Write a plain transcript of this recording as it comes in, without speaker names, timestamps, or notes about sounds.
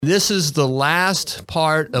This is the last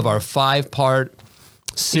part of our 5-part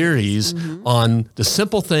series on the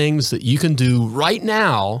simple things that you can do right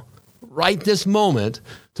now, right this moment,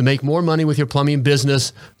 to make more money with your plumbing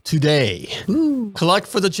business today. Ooh. Collect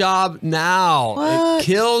for the job now. What? It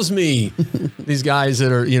kills me. These guys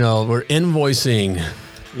that are, we're invoicing,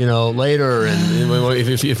 later. And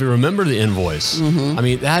if you remember the invoice, I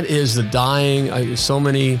mean, that is the dying, so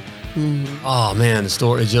many, oh man, the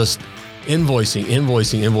story is just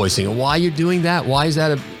invoicing. And why you're doing that? Why is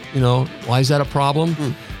that a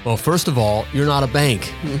problem? Well, first of all, you're not a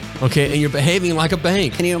bank, okay? And you're behaving like a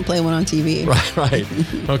bank. And you don't play one on TV. Right,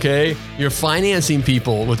 okay? You're financing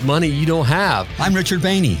people with money you don't have. I'm Richard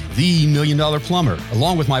Bainey, the $1 Million Plumber,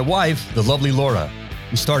 along with my wife, the lovely Laura.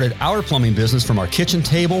 We started our plumbing business from our kitchen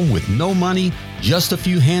table with no money, just a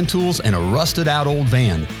few hand tools, and a rusted out old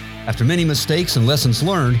van. After many mistakes and lessons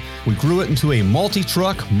learned, we grew it into a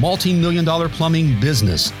multi-truck, multi-million-dollar plumbing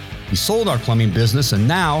business. We sold our plumbing business, and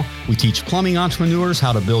now we teach plumbing entrepreneurs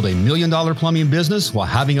how to build a $1 million plumbing business while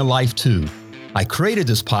having a life too. I created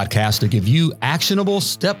this podcast to give you actionable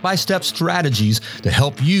step-by-step strategies to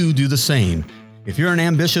help you do the same. If you're an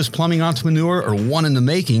ambitious plumbing entrepreneur or one in the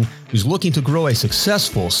making who's looking to grow a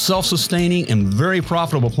successful, self-sustaining, and very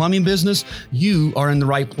profitable plumbing business, you are in the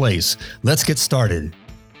right place. Let's get started.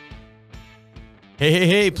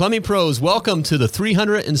 Hey, plumbing pros, welcome to the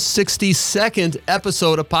 362nd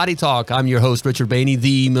episode of Potty Talk. I'm your host, Richard Bainey,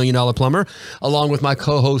 the $1 Million Plumber, along with my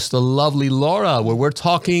co-host, the lovely Laura, where we're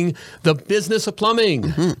talking the business of plumbing,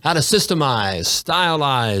 how to systemize,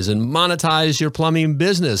 stylize, and monetize your plumbing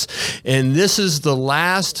business. And this is the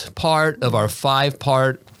last part of our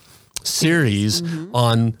 5-part series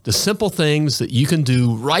on the simple things that you can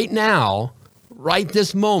do right now, right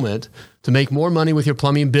this moment, to make more money with your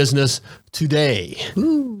plumbing business today.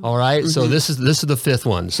 Ooh. All right. So this is the 5th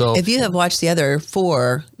one. So if you have watched the other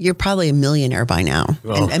 4, you're probably a millionaire by now,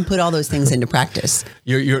 and put all those things into practice.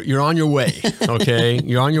 You're on your way. Okay.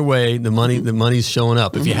 You're on your way. The money's showing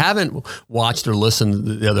up. If you haven't watched or listened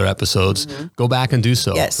to the other episodes, go back and do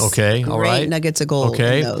so. Yes. Okay. All right. Nuggets of gold.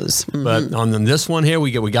 Okay. In those. But on this one here,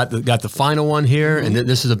 we got the final one here, and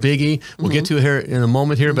this is a biggie. We'll get to it here in a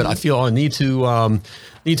moment here, but I feel I need to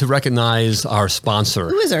recognize our sponsor.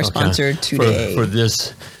 Who is our sponsor today? For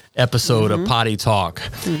this episode of Potty Talk.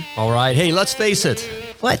 All right. Hey, let's face it.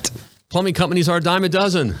 What? Plumbing companies are a dime a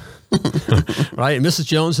dozen. Right? And Mrs.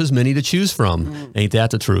 Jones has many to choose from. Ain't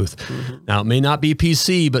that the truth? Now, it may not be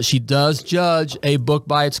PC, but she does judge a book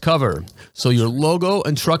by its cover. So your logo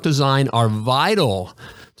and truck design are vital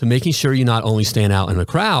to making sure you not only stand out in the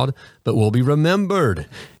crowd, but will be remembered.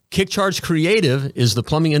 KickCharge Creative is the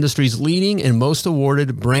plumbing industry's leading and most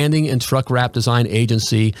awarded branding and truck wrap design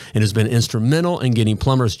agency and has been instrumental in getting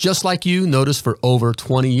plumbers just like you noticed for over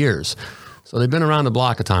 20 years. So they've been around the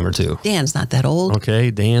block a time or two. Dan's not that old.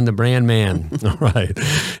 Okay, Dan, the brand man. All right.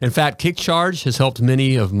 In fact, KickCharge has helped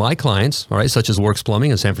many of my clients, all right, such as Works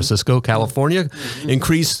Plumbing in San Francisco, California,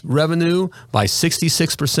 increase revenue by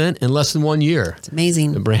 66% in less than 1 year. It's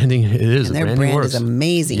amazing. The branding, it is. And their brand is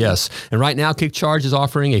amazing. Yes. And right now, KickCharge is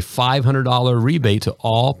offering a $500 rebate to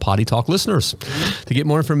all Potty Talk listeners. To get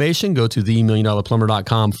more information, go to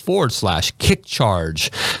themilliondollarplumber.com/KickCharge.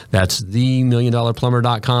 That's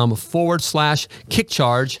themilliondollarplumber.com/KickCharge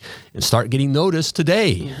and start getting noticed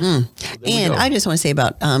today. And I just want to say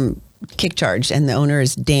about KickCharge, and the owner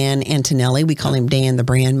is Dan Antonelli. We call him Dan the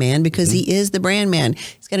Brand Man because he is the brand man.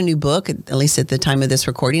 He's got a new book, at least at the time of this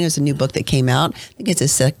recording. It's a new book that came out. I think it's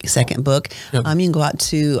his second book. Yep. You can go out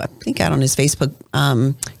to, I think out on his Facebook,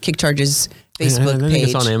 KickCharge's Facebook page. I think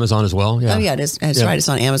it's on Amazon as well. Yeah. Oh yeah, it is. That's right. It's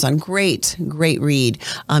on Amazon. Great read.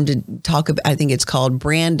 To talk about, I think it's called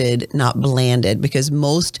Branded, Not Blanded, because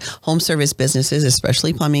most home service businesses,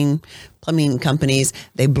 especially plumbing companies,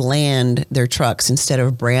 they bland their trucks instead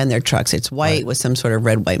of brand their trucks. It's white with some sort of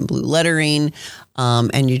red, white, and blue lettering,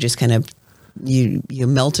 and you just kind of you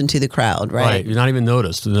melt into the crowd, right? Right. You're not even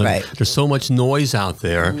noticed. Right. There's so much noise out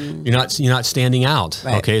there. You're not standing out.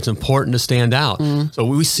 Right. Okay. It's important to stand out. So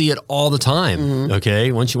we see it all the time.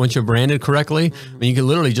 Okay. Once you're branded correctly, I mean, you can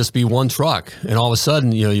literally just be one truck, and all of a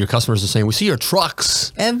sudden, your customers are saying, "We see your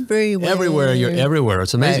trucks everywhere. You're everywhere."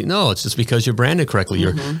 It's amazing. Right. No, it's just because you're branded correctly.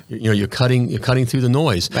 You're cutting through the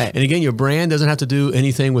noise. Right. And again, your brand doesn't have to do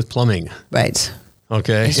anything with plumbing. Right.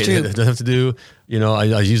 Okay. It's true. It doesn't have to do,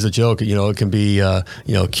 I use the joke, it can be,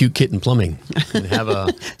 cute kitten plumbing and have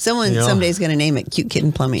a, Someone someday's going to name it Cute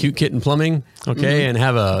Kitten Plumbing. cute kitten plumbing. Okay. And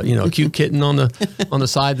have a, cute kitten on the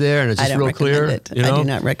side there. And it's I just don't real recommend clear. it. I do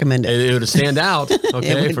not recommend it. It would stand out.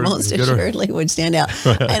 Okay. It would most assuredly would stand out.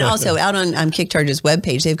 And also out on KickCharge's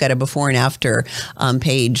webpage, they've got a before and after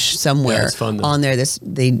page somewhere it's fun on there.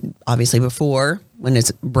 They obviously before when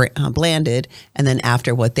it's blanded, and then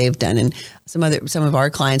after what they've done. And some of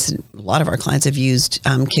our clients, a lot of our clients have used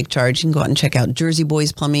KickCharge. You can go out and check out Jersey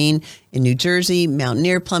Boys Plumbing in New Jersey,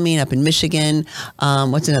 Mountaineer Plumbing up in Michigan.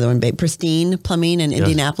 What's another one? Pristine Plumbing in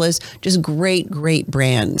Indianapolis. Just great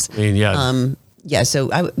brands. I mean, yeah.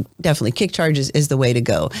 So I would definitely KickCharge is the way to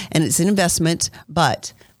go, and it's an investment,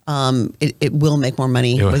 but it will make more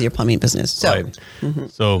money with your plumbing business. So, right.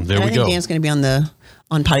 So there and we I go. think Dan's going to be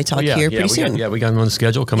on Potty Talk here pretty soon. We got him on the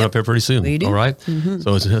schedule coming up here pretty soon. We do. All right.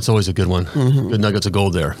 So it's always a good one. Good nuggets of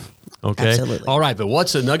gold there. Okay. Absolutely. All right. But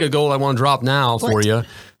what's a nugget of gold I want to drop now for you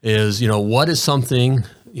is, what is something,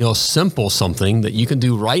 simple something that you can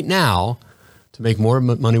do right now to make more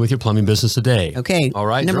money with your plumbing business today. Okay. All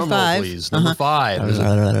right. Number Drum roll, 5. please. Number 5.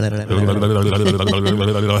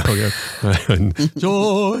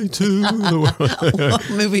 Joy to the world. What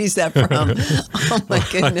movie is that from? Oh my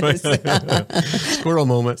goodness. Squirrel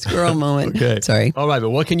moment. Squirrel moment. Okay. Sorry. All right.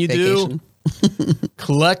 But what can you Vacation. do?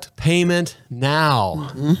 Collect payment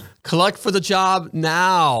now. Collect for the job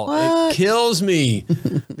now. What? It kills me.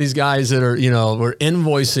 These guys that are, we're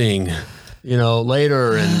invoicing,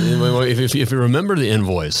 later. And if you remember the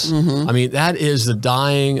invoice, I mean, that is the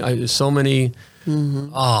dying, so many,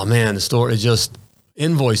 oh man, the store is just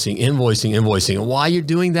invoicing. And why you're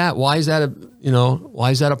doing that? Why is that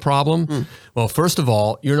a problem? Well, first of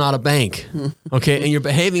all, you're not a bank. Okay. And you're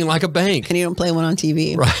behaving like a bank. And you don't play one on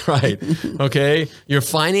TV. Right. Okay. You're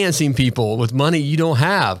financing people with money you don't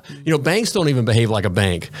have. Banks don't even behave like a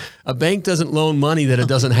bank. A bank doesn't loan money that it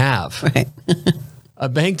doesn't have. Right. A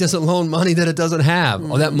bank doesn't loan money that it doesn't have.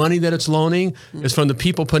 All that money that it's loaning is from the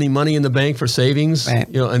people putting money in the bank for savings, right.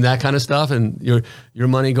 And that kind of stuff. And your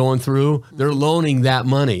money going through, they're loaning that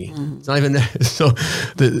money. It's not even so.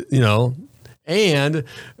 And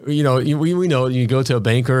we know you go to a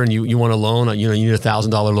banker and you want a loan. You need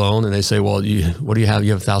 $1,000 loan, and they say, "Well, what do you have?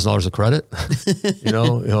 You have $1,000 of credit,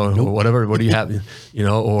 or whatever. What do you have?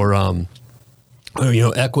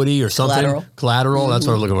 Or equity or something, collateral. That's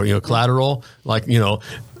what I'm looking for. Collateral, like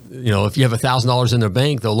if you have $1,000 in their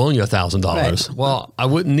bank, they'll loan you $1,000. Right. Well, I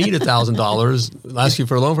wouldn't need $1,000. Ask you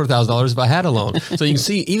for a loan for $1,000 if I had a loan. So you can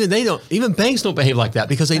see, even banks don't behave like that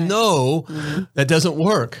because they know that doesn't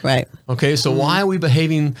work. Right. Okay. So why are we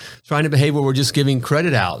trying to behave where we're just giving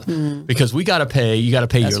credit out? Because we got to pay. You got to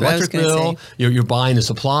pay your electric bill. You're buying the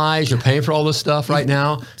supplies. You're paying for all this stuff right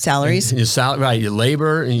now. Salaries. Your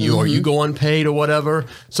labor, and or you go unpaid or whatever.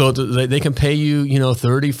 So they can pay you,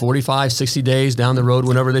 30, 45, 60 days down the road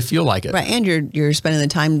whenever they feel like it. Right. And you're spending the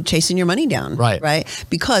time chasing your money down. Right. Right.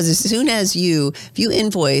 Because as soon as if you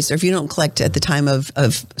invoice or if you don't collect at the time of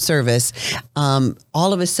service,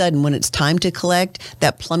 all of a sudden when it's time to collect,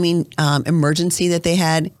 that plumbing emergency that they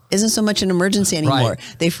had isn't so much an emergency anymore.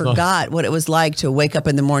 Right. They forgot what it was like to wake up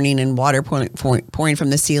in the morning and water pouring from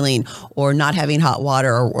the ceiling, or not having hot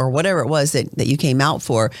water, or whatever it was that you came out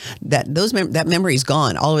for. That memory's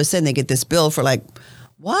gone. All of a sudden they get this bill for like,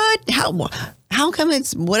 what? How come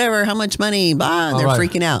it's whatever? How much money? They're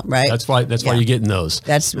freaking out, right? That's why you're getting those.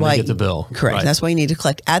 That's why you get the bill. Correct. Right. That's why you need to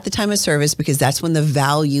collect at the time of service, because that's when the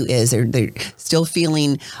value is. They're still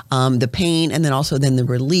feeling the pain, and then also the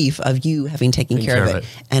relief of you having taken care of it,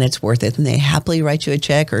 and it's worth it. And they happily write you a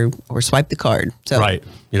check or swipe the card. So right.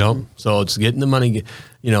 So it's getting the money.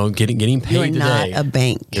 Getting paid You're today. not a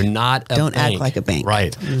bank. You're not a Don't bank. act like a bank.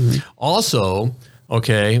 Right. Also,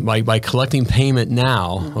 okay, by collecting payment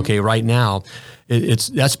now, okay, right now,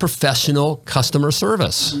 that's professional customer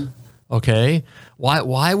service. Okay,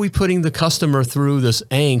 why are we putting the customer through this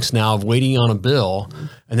angst now of waiting on a bill,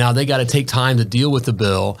 and now they got to take time to deal with the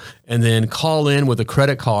bill, and then call in with a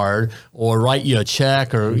credit card or write you a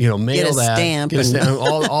check or mail that, stamp,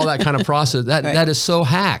 all that kind of process. That is so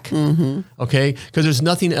hack. Okay, because there's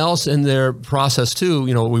nothing else in their process too.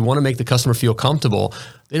 We want to make the customer feel comfortable.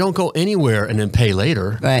 They don't go anywhere and then pay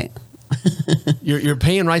later. Right. You're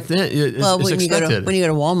paying right then. When you go to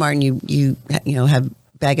Walmart and you have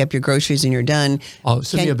bag up your groceries and you're done. Oh,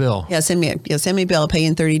 send me a bill. Yeah, send me a bill. I'll pay you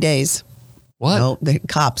in 30 days. What? No, the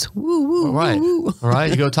cops. Woo, woo, All right. woo, woo. All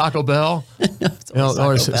right. You go Taco Bell.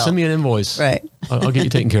 Or send me an invoice. Right. I'll get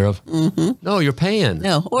you taken care of. No, you're paying.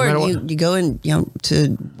 No, or you go in, to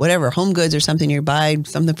whatever, Home Goods or something, you buy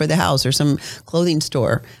something for the house or some clothing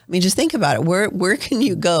store. I mean, just think about it. Where can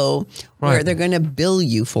you go where they're going to bill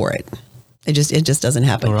you for it? It just doesn't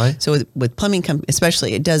happen. All right. So with plumbing,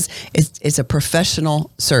 especially, it's a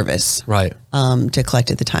professional service. Right. To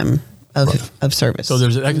collect at the time of service. So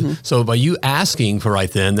so by you asking for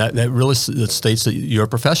right then, that really states that you're a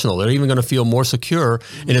professional. They're even going to feel more secure,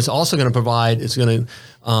 and it's also going to provide. It's going to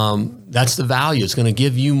that's the value. It's going to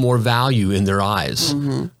give you more value in their eyes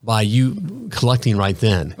by you collecting right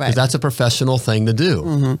then. Because that's a professional thing to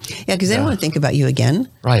do. Yeah, because they don't want to think about you again.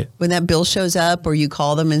 Right. When that bill shows up, or you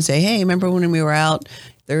call them and say, "Hey, remember when we were out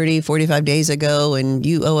 30, 45 days ago, and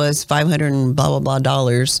you owe us $500 and blah blah blah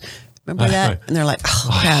dollars." Remember that? Right. And they're like,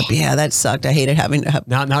 oh, crap, yeah, that sucked. I hated having to have.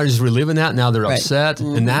 Now they're just reliving that. Now they're upset.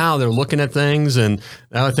 And now they're looking at things, and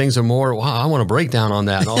now things are more, wow, I want to break down on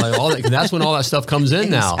that. And all that. That's when all that stuff comes in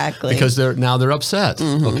now. Exactly. Because they're upset.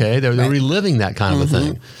 Okay. They're reliving that kind of a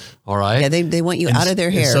thing. All right. Yeah, they want you out of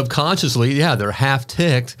their hair. Subconsciously, they're half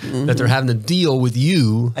ticked that they're having to deal with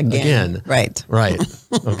you again. Right. Right.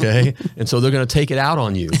 Okay. And so they're going to take it out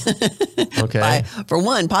on you. Okay. For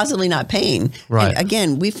one, possibly not paying. Right. And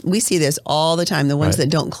again, we see this all the time. The ones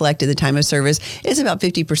that don't collect at the time of service, it's about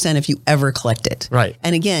 50% if you ever collect it. Right.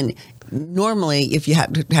 And again, normally if you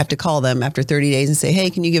have to call them after 30 days and say,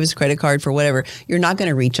 hey, can you give us a credit card for whatever, you're not going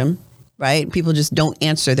to reach them. Right? People just don't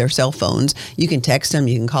answer their cell phones. You can text them,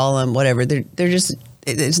 you can call them, whatever. They're just,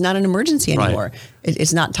 it's not an emergency anymore. Right.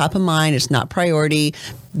 It's not top of mind. It's not priority.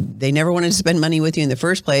 They never wanted to spend money with you in the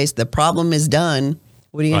first place. The problem is done.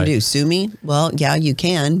 What are you going to do? Sue me? Well, yeah, you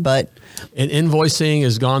can, but. And invoicing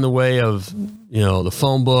has gone the way of, the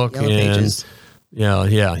phone book Yellow Pages.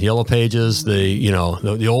 Yellow Pages,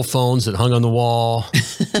 the old phones that hung on the wall.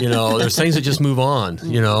 There's things that just move on,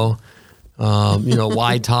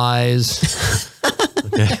 wide ties.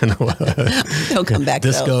 They'll come back.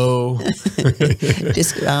 Disco.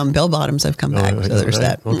 Bell bottoms have come back. So there's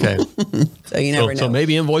that. Okay. So you never know. So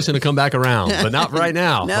maybe invoicing to come back around, but not right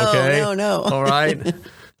now. No. All right.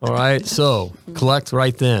 All right. So collect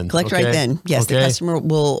right then. Collect right then. Yes. The customer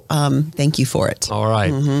will thank you for it. All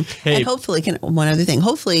right. Hey. And hopefully, one other thing.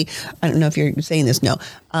 Hopefully, I don't know if you're saying this. No.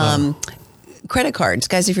 Credit cards.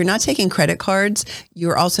 Guys, if you're not taking credit cards,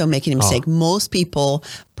 you're also making a mistake. Most people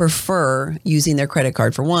prefer using their credit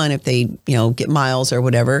card. For one, if they, get miles or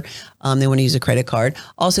whatever, they want to use a credit card.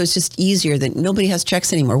 Also, it's just easier than nobody has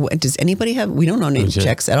checks anymore. Does anybody have? We don't own any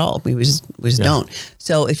checks at all. We just don't.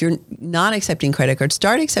 So if you're not accepting credit cards,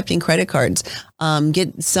 start accepting credit cards.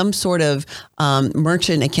 Get some sort of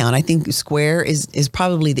merchant account. I think Square is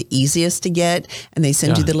probably the easiest to get, and they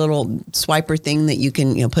send you the little swiper thing that you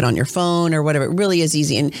can put on your phone or whatever. It really is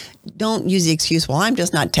easy. And don't use the excuse, well, I'm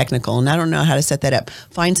just not technical and I don't know how to set that up.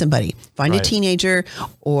 Find somebody. Find a teenager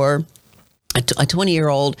or a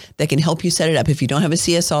 20-year-old that can help you set it up. If you don't have a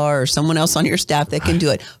CSR or someone else on your staff that can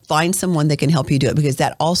do it, find someone that can help you do it, because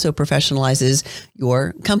that also professionalizes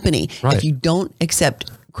your company. Right. If you don't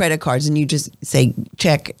accept credit cards and you just say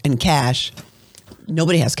check and cash,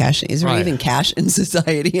 nobody has cash. Is there even cash in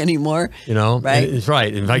society anymore? Right? It's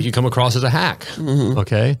right. In fact, you come across as a hack.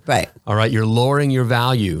 Okay. Right. All right. You're lowering your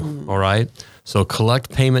value. All right. So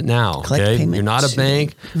collect payment now. Payment. You're not a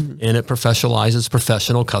bank, and it professionalizes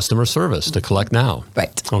professional customer service to collect now.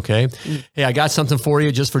 Right. Okay. Hey, I got something for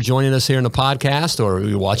you just for joining us here in the podcast, or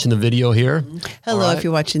you're watching the video here. Hello, if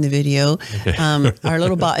you're watching the video. Our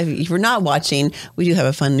little if you're not watching, we do have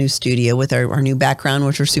a fun new studio with our new background,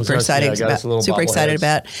 which we're super excited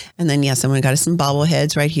about. And then someone got us some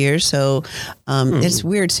bobbleheads right here. So it's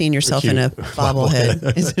weird seeing yourself in a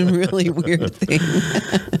bobblehead. It's a really weird thing.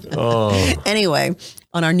 Anyway,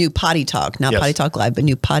 on our new Potty Talk, not Potty Talk Live, but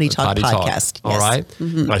new Potty Talk podcast. All right.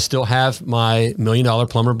 But I still have my $1 Million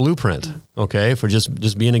Plumber blueprint, okay, for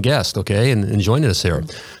just being a guest, okay, and joining us here.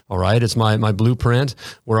 All right. It's my blueprint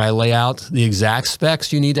where I lay out the exact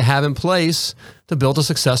specs you need to have in place to build a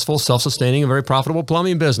successful, self-sustaining, and very profitable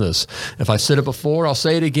plumbing business. If I said it before, I'll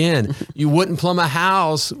say it again. You wouldn't plumb a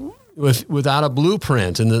house without a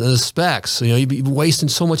blueprint and the specs. You'd be wasting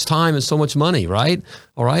so much time and so much money, right?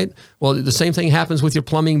 All right. Well, the same thing happens with your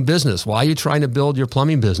plumbing business. Why are you trying to build your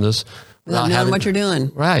plumbing business Without knowing what you're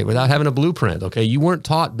doing. Right, without having a blueprint, okay? You weren't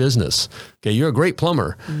taught business, okay? You're a great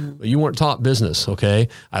plumber, but you weren't taught business, okay?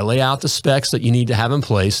 I lay out the specs that you need to have in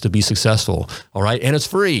place to be successful, all right? And it's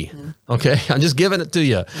free, okay? I'm just giving it to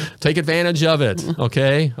you. Take advantage of it,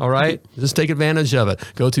 okay? All right? Just take advantage of it.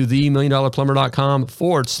 Go to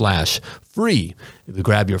themilliondollarplumber.com/free to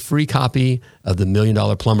grab your free copy of the $1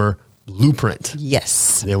 Million Plumber Blueprint.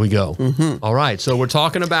 Yes. There we go. All right. So we're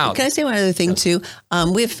talking about. Can I say one other thing too?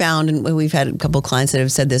 We've found, and we've had a couple of clients that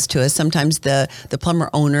have said this to us. Sometimes the plumber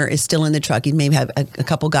owner is still in the truck. He may have a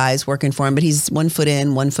couple guys working for him, but he's 1 foot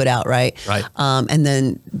in, 1 foot out, right? Right. And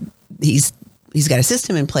then he's got a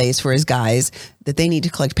system in place for his guys that they need to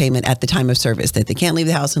collect payment at the time of service, that they can't leave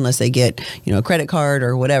the house unless they get, a credit card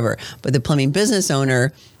or whatever. But the plumbing business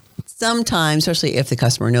owner, sometimes, especially if the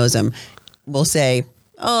customer knows them, will say,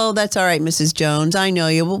 "Oh, that's all right, Mrs. Jones. I know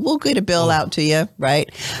you. We'll get a bill out to you," right?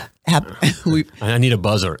 I need a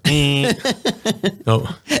buzzer.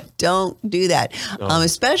 Oh. Don't do that.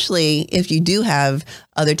 Especially if you do have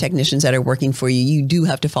other technicians that are working for you, you do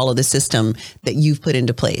have to follow the system that you've put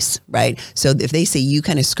into place, right? So if they say you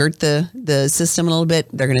kind of skirt the system a little bit,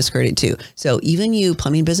 they're going to skirt it too. So even you,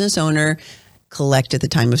 plumbing business owner, collect at the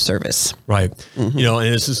time of service. Right. And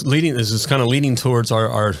this is kind of leading towards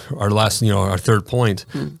our last, our third point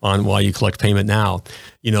on why you collect payment now.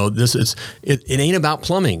 It ain't about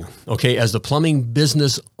plumbing. Okay. As the plumbing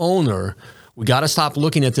business owner, we got to stop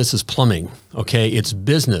looking at this as plumbing. Okay. It's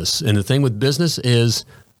business. And the thing with business is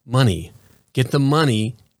money. Get the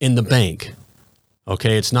money in the bank.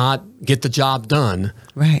 Okay. It's not get the job done.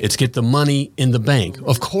 Right. It's get the money in the bank.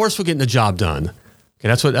 Of course we're getting the job done.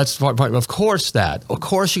 Okay, that's part. Of course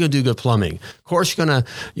you're gonna do good plumbing. Of course you're gonna,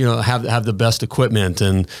 have the best equipment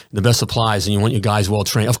and the best supplies, and you want your guys well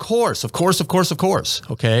trained. Of course.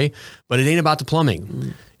 Okay, but it ain't about the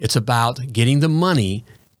plumbing. It's about getting the money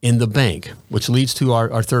in the bank, which leads to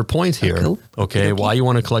our third point here. Cool. Okay, why you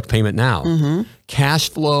want to collect payment now? Cash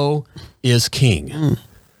flow is king.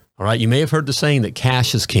 All right, you may have heard the saying that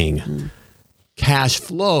cash is king. Cash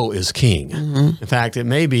flow is king. In fact, it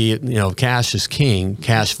may be, cash is king,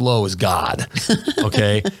 cash flow is God.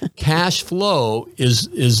 Okay. Cash flow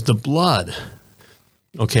is the blood.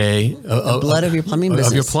 Okay. The blood of your plumbing business.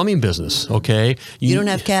 Of your plumbing business. Okay. You don't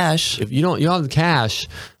have cash. If you don't have the cash,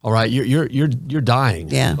 all right, you're dying.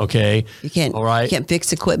 Yeah. Okay. You can't, all right. You can't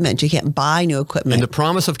fix equipment. You can't buy new equipment. And the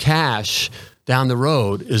promise of cash down the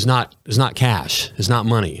road is not cash. It's not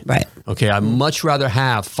money. Right. Okay. I'd much rather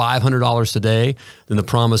have $500 today than the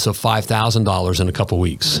promise of $5,000 in a couple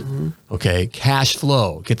weeks. Okay. Cash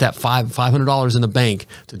flow. Get that $500 in the bank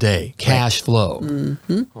today. Cash flow.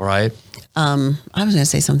 All right. I was going to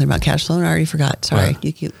say something about cash flow and I already forgot. Sorry.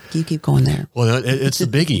 Right. You keep going there. Well, it's the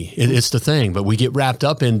biggie. It's the thing, but we get wrapped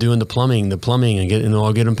up in doing the plumbing and get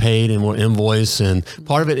them paid and we'll invoice. And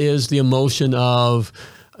part of it is the emotion of,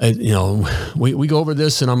 we go over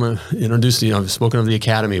this, and I'm going to introduce I've spoken of the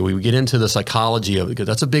academy. We get into the psychology of it because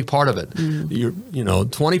that's a big part of it.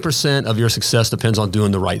 20% of your success depends on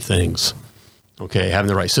doing the right things. Okay, having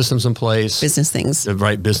the right systems in place, business things, the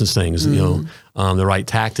right business things. The right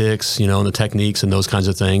tactics, and the techniques and those kinds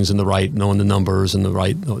of things, and the right knowing the numbers and the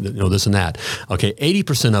right, this and that. Okay,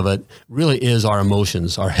 80% of it really is our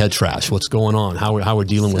emotions, our head trash, what's going on, how we're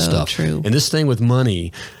dealing with stuff. True. And this thing with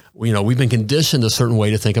money. We've been conditioned a certain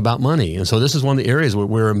way to think about money. And so this is one of the areas where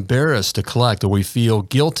we're embarrassed to collect or we feel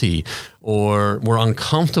guilty or we're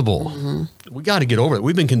uncomfortable. We got to get over it.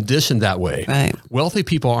 We've been conditioned that way. Right. Wealthy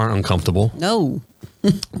people aren't uncomfortable. No.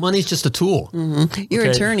 Money's just a tool. Your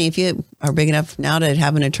attorney, if you are big enough now to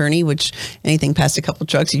have an attorney, which anything past a couple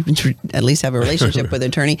trucks, you can at least have a relationship with an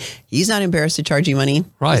attorney. He's not embarrassed to charge you money.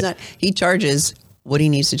 Right. He charges what he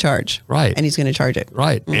needs to charge. Right. And he's going to charge it.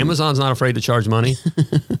 Right. Amazon's not afraid to charge money.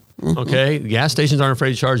 Okay. Gas stations aren't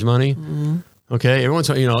afraid to charge money. Okay. Everyone's,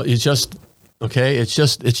 it's just, okay. It's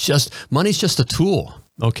just, money's just a tool.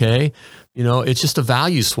 Okay. It's just a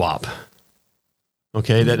value swap.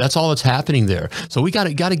 Okay. That's all that's happening there. So we got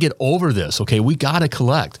to get over this. Okay. We got to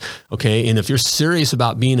collect. Okay. And if you're serious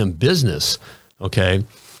about being in business, okay,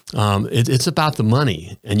 it's about the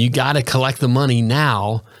money and you got to collect the money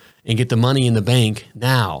now and get the money in the bank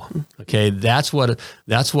now. Okay, that's what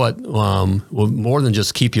will more than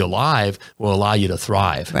just keep you alive, will allow you to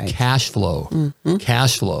thrive. Right. Cash flow,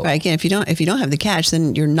 cash flow. Right. Again, if you don't have the cash,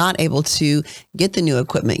 then you're not able to get the new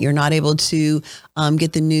equipment. You're not able to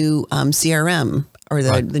get the new CRM or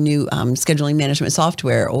the new scheduling management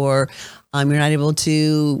software, or you're not able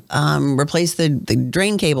to replace the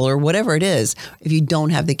drain cable or whatever it is if you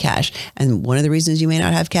don't have the cash. And one of the reasons you may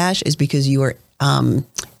not have cash is because you're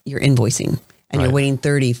invoicing. and you're waiting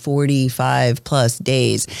 30, 45 plus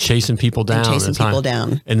days. Chasing people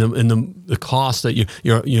down. And the cost that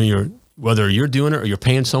you're whether you're doing it or you're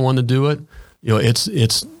paying someone to do it,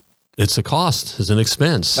 it's a cost, it's an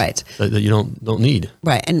expense, right? That you don't need,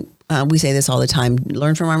 right? And we say this all the time: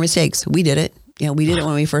 learn from our mistakes. We did it. We did it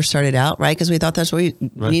when we first started out, right? Because we thought that's what we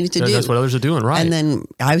needed to do. That's what others are doing, right? And then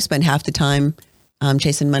I've spent half the time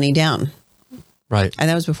chasing money down, right? And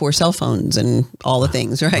that was before cell phones and all the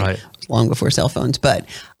things, right? Long before cell phones, but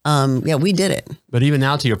we did it. But even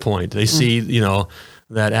now, to your point, they see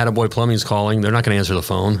that Attaboy Plumbing's calling, they're not going to answer the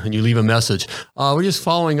phone, and you leave a message. We're just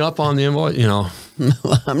following up on the invoice.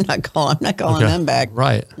 I'm not calling them back.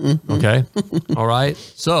 Right. Mm-hmm. Okay. All right.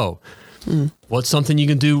 So, what's something you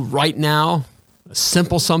can do right now? A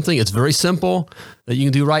simple something. It's very simple that you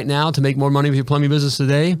can do right now to make more money with your plumbing business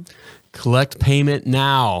today. Collect payment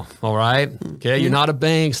now. All right. Okay. You're not a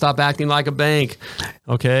bank. Stop acting like a bank.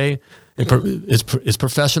 Okay. It's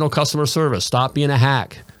professional customer service. Stop being a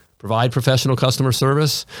hack. Provide professional customer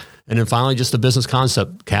service. And then finally, just the business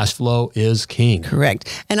concept. Cash flow is king.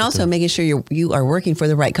 Correct. And also making sure you are working for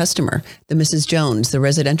the right customer, the Mrs. Jones, the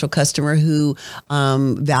residential customer who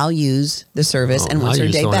values the service and wants her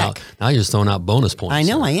day back. Now you're just throwing out bonus points. I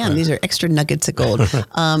know I am. Right. These are extra nuggets of gold.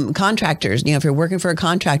 Contractors, if you're working for a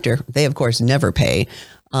contractor, they, of course, never pay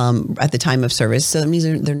at the time of service. So that means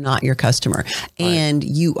they're not your customer. And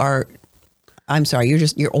you are... I'm sorry,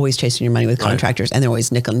 you're always chasing your money with contractors, and they're always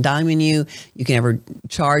nickel and diming you. You can never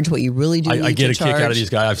charge what you really do. I get a kick out of these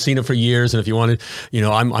guys. I've seen it for years, and if you wanted,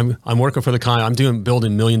 I'm working for the client. I'm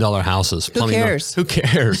building $1 million houses. Who cares? Who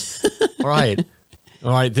cares? All right.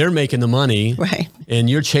 They're making the money, right? And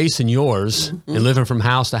you're chasing yours and living from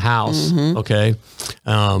house to house. Okay,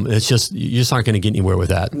 it's just you just aren't going to get anywhere with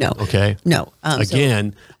that. No. Okay. No.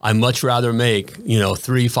 Again, I much rather make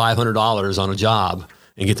 $300-500 on a job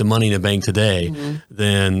and get the money in the bank today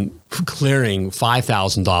than clearing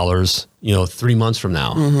 $5,000, 3 months from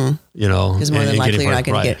now, Because more than likely you're not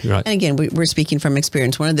going to get. Right. And again, we're speaking from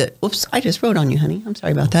experience. I just wrote on you, honey. I'm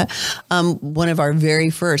sorry about that. One of our very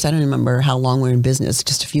first, I don't remember how long we're in business,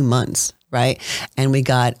 just a few months, right? And we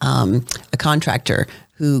got a contractor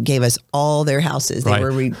who gave us all their houses.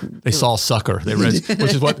 They saw sucker. They read,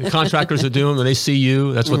 which is what the contractors are doing. When they see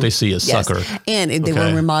you, that's what they see is sucker. And they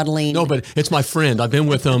were remodeling. No, but it's my friend. I've been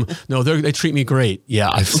with them. No, they treat me great.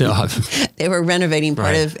 Yeah, they were renovating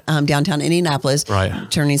part of downtown Indianapolis,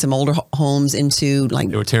 turning some older homes into they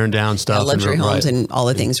were tearing down stuff, luxury homes and all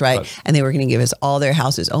the things, right? And they were going to give us all their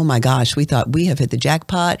houses. Oh my gosh, we thought we have hit the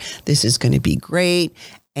jackpot. This is going to be great.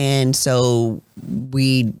 And so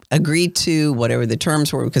we agreed to whatever the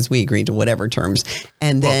terms were, because we agreed to whatever terms.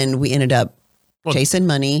 And then we ended up chasing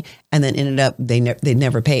money, and then ended up, they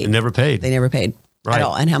never paid. They never paid at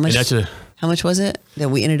all. And how much was it that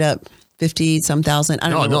we ended up? 50-some thousand. I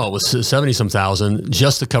don't know. No, it was 70-some thousand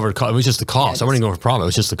just to cover. It was just the cost. I wasn't going for profit. It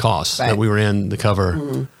was just the cost that we were in to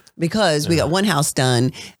cover. Because we got one house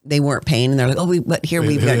done, they weren't paying, and they're like, "Oh, but here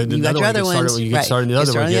you got your other ones." You get started on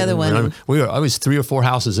the other one. I was 3 or 4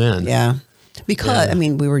 houses in. Yeah. Because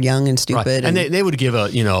we were young and stupid, and they would give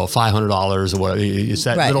 $500 or whatever. It's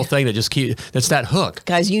that little thing that just that's that hook.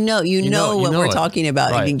 Guys, you know what we're talking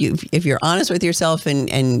about. Right. I mean, if you're honest with yourself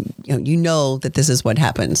and you know that this is what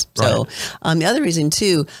happens. So the other reason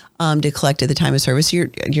too, to collect at the time of service, your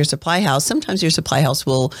supply house. Sometimes your supply house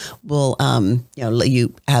will let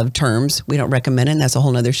you have terms. We don't recommend it, and that's a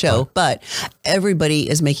whole nother show. But everybody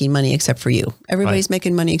is making money except for you. Everybody's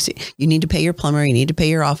making money. You need to pay your plumber. You need to pay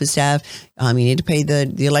your office staff. You need to pay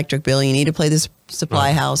the electric bill. You need to pay this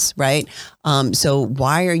supply house, right? So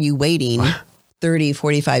why are you waiting 30,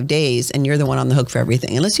 45 days and you're the one on the hook for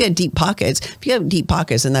everything? Unless you have deep pockets. If you have deep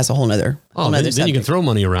pockets, then that's a whole nother then you can throw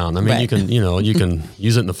money around. I mean, you can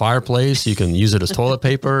use it in the fireplace. You can use it as toilet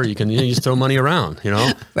paper. You can just throw money around,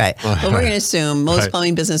 Right. But we're going to assume most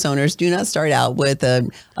plumbing business owners do not start out with a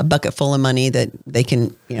bucket full of money that they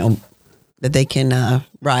can,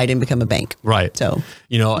 ride and become a bank. Right. So,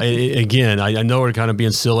 again, I know we're kind of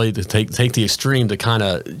being silly to take the extreme to kind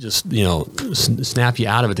of just, snap you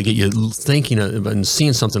out of it, to get you thinking and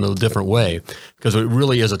seeing something in a different way, because it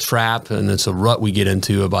really is a trap, and it's a rut we get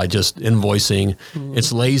into by just invoicing.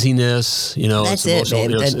 It's laziness, That's it's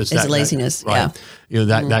babe. It's laziness. Right. Yeah.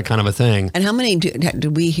 That kind of a thing. And how many do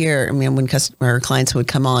we hear? I mean, when our clients would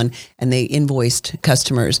come on and they invoiced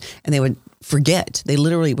customers, and they would forget. They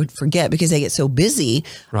literally would forget because they get so busy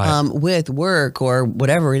with work or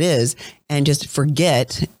whatever it is, and just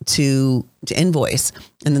forget to to invoice.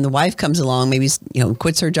 And then the wife comes along, maybe,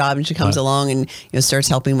 quits her job, and she comes along and, starts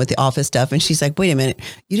helping with the office stuff. And she's like, wait a minute,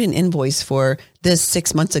 you didn't invoice for this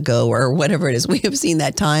 6 months ago or whatever it is. We have seen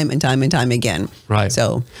that time and time and time again. Right.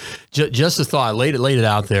 So just a thought, I laid it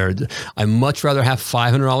out there. I'd much rather have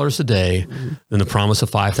 $500 a day than the promise of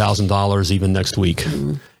 $5,000 even next week.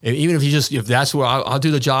 Even if that's where I'll do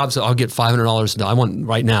the jobs, I'll get $500. I want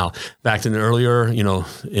right now. Back in the earlier,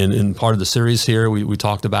 in part of the series here, we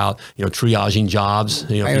talked about, triaging jobs. If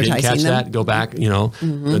you didn't catch that, go back,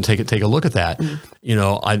 and take a look at that.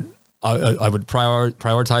 I would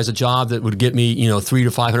prioritize a job that would get me, $300 to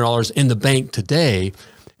 $500 in the bank today,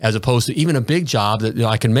 as opposed to even a big job that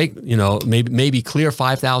I can make, maybe clear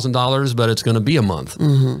 $5,000, but it's going to be a month.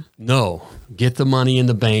 No, get the money in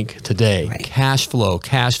the bank today. Right. Cash flow.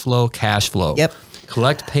 Yep.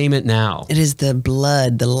 Collect payment now. It is the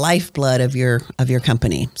lifeblood of your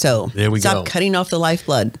company. So there we stop go. cutting off the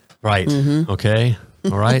lifeblood. Right. Okay.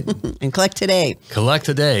 All right. And collect today.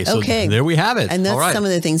 So okay. There we have it. And that's some of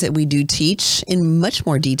the things that we do teach in much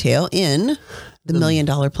more detail in the $1 Million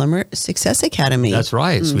Plumber Success Academy. That's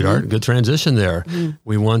right, sweetheart. Good transition there.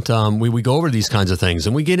 We want we go over these kinds of things,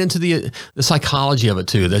 and we get into the psychology of it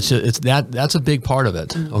too. That's a big part of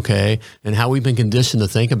it. Okay, and how we've been conditioned to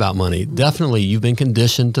think about money. Definitely, you've been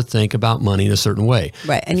conditioned to think about money in a certain way.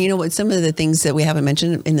 Right, and you know what? Some of the things that we haven't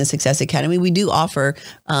mentioned in the Success Academy, we do offer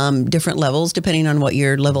different levels depending on what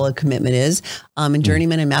your level of commitment is. In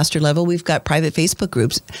Journeyman and Master level, we've got private Facebook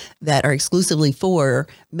groups that are exclusively for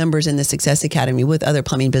members in the Success Academy with other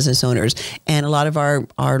plumbing business owners. And a lot of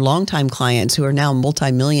our longtime clients who are now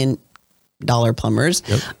multi-million-dollar plumbers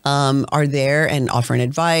are there and offering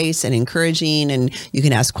advice and encouraging, and you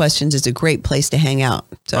can ask questions. It's a great place to hang out.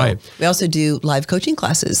 So we also do live coaching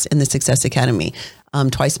classes in the Success Academy.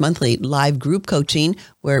 Twice monthly, live group coaching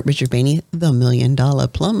where Richard Bainey, the $1 Million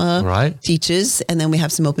Plumber, teaches, and then we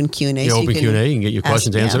have some open Q&A. Yeah, open Q&A, you can get your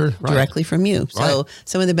questions answered directly from you. So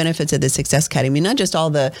some of the benefits of the Success Academy, not just all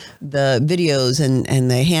the videos and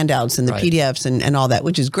the handouts and the PDFs and all that,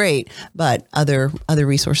 which is great, but other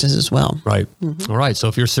resources as well. Right. All right. So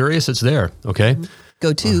if you're serious, it's there. Okay.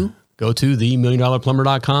 Go to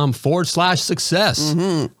themilliondollarplumber.com/success.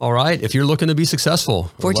 All right. If you're looking to be successful.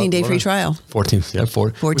 14-day free trial. 14. Yeah,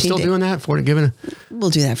 14. We're still doing that? We'll do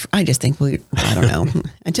that. I just think I don't know.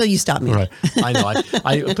 Until you stop me. Right. I know.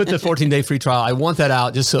 I put the 14-day free trial. I want that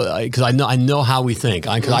out just so, because I know how we think.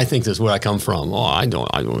 Because I think this is where I come from. Oh, I don't,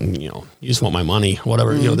 you just want my money,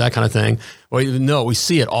 whatever, that kind of thing. Well, no, we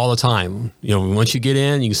see it all the time. Once you get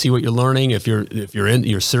in, you can see what you're learning. If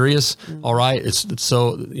you're serious, all right. It's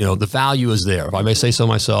so, the value is there. If I may say so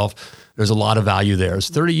myself, there's a lot of value there. It's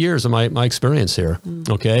 30 years of my experience here.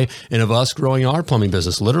 Okay. And of us growing our plumbing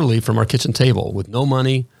business, literally from our kitchen table with no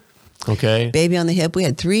money. Okay. Baby on the hip. We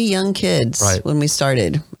had 3 young kids when we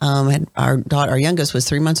started. Our youngest was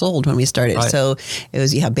 3 months old when we started. So it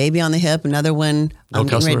was, baby on the hip, another one.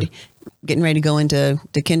 Getting ready to go into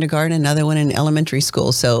kindergarten, another one in elementary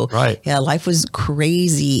school. So life was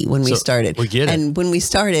crazy when we started. We get it. And when we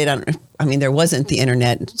started, there wasn't the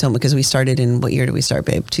internet. So because we started in, what year did we start,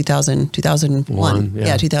 babe? 2001.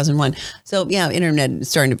 Yeah, 2001. So internet is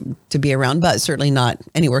starting to be around, but certainly not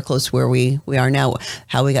anywhere close to where we are now.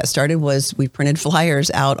 How we got started was we printed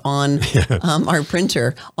flyers out on our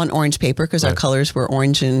printer on orange paper because our colors were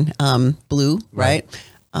orange and blue, right?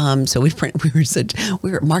 So we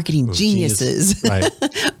were marketing geniuses,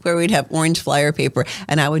 where we'd have orange flyer paper,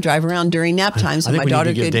 and I would drive around during nap time so my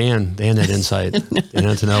daughter could. Dan that insight, Dan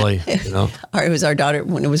Antonelli. Or it was our daughter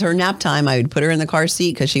when it was her nap time. I would put her in the car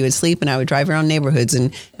seat because she would sleep, and I would drive around neighborhoods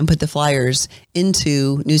and put the flyers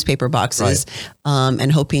into newspaper boxes,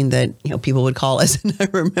 and hoping that people would call us. And I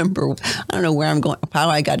remember, I don't know where I'm going, how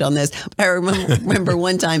I got on this, but I remember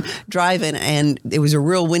one time driving, and it was a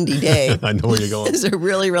real windy day. I know where you're going. It was a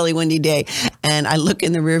really windy day, and I look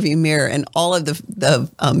in the rearview mirror, and all of the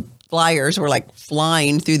flyers were like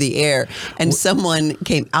flying through the air, and someone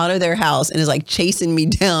came out of their house and is like chasing me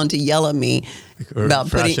down to yell at me about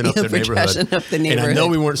trashing up the neighborhood. And I know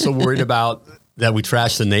we weren't so worried about that we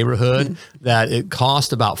trashed the neighborhood, that it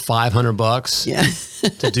cost about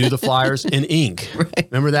 $500 to do the flyers in ink.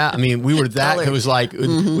 Remember that? We were that, it was like, it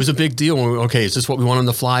was a big deal when is this what we want on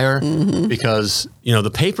the flyer? Because,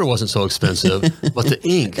 the paper wasn't so expensive, but the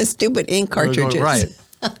ink. The stupid ink cartridges.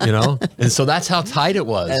 And so that's how tight it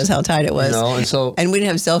was. That's how tight it was. And we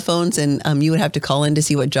didn't have cell phones, and you would have to call in to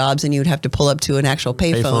see what jobs, and you would have to pull up to an actual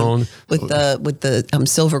payphone with the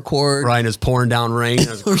silver cord. Right, and it's pouring down rain.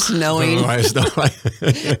 Or snowing.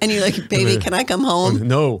 And you're like, baby, can I come home?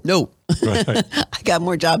 No. I got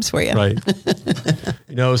more jobs for you. Right.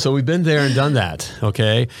 So we've been there and done that,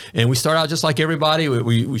 okay? And we start out just like everybody.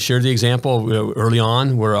 We shared the example early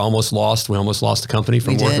on. We almost lost the company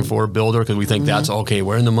from working for a builder because we think that's okay.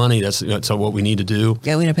 We're in the money. That's what we need to do.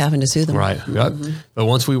 Yeah, we end up having to sue them. Right. Yep. But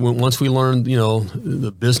once we learned,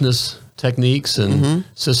 the business techniques and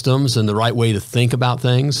systems and the right way to think about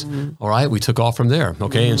things, all right, we took off from there,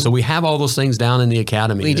 okay? And so we have all those things down in the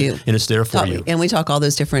academy. We do. And it's there for you. And we talk all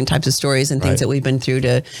those different types of stories and things that we've been through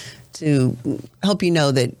to help you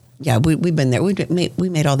know that, we've been there. We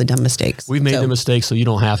made all the dumb mistakes. We've made the mistakes so you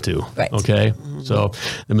don't have to, right. Okay? So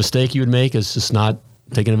the mistake you would make is just not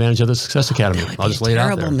taking advantage of the Success Academy. I'll just lay it out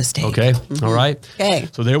there. Terrible mistake. Okay? All right? Okay.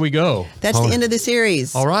 So there we go. That's the end of the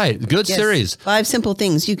series. All right. Good series. 5 simple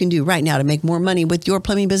things you can do right now to make more money with your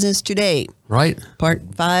plumbing business today. Right. Part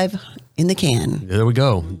 5 in the can. There we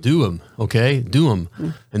go. Do them. Okay? Do them.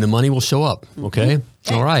 And the money will show up. Okay?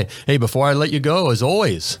 All right. Hey, before I let you go, as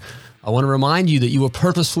always, I want to remind you that you were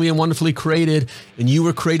purposefully and wonderfully created, and you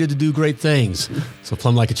were created to do great things. So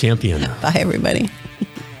plumb like a champion. Bye, everybody.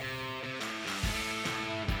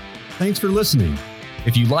 Thanks for listening.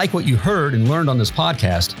 If you like what you heard and learned on this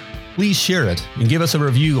podcast, please share it and give us a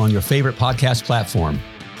review on your favorite podcast platform.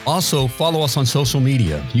 Also, follow us on social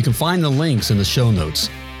media. You can find the links in the show notes.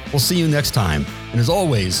 We'll see you next time. And as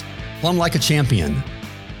always, plumb like a champion.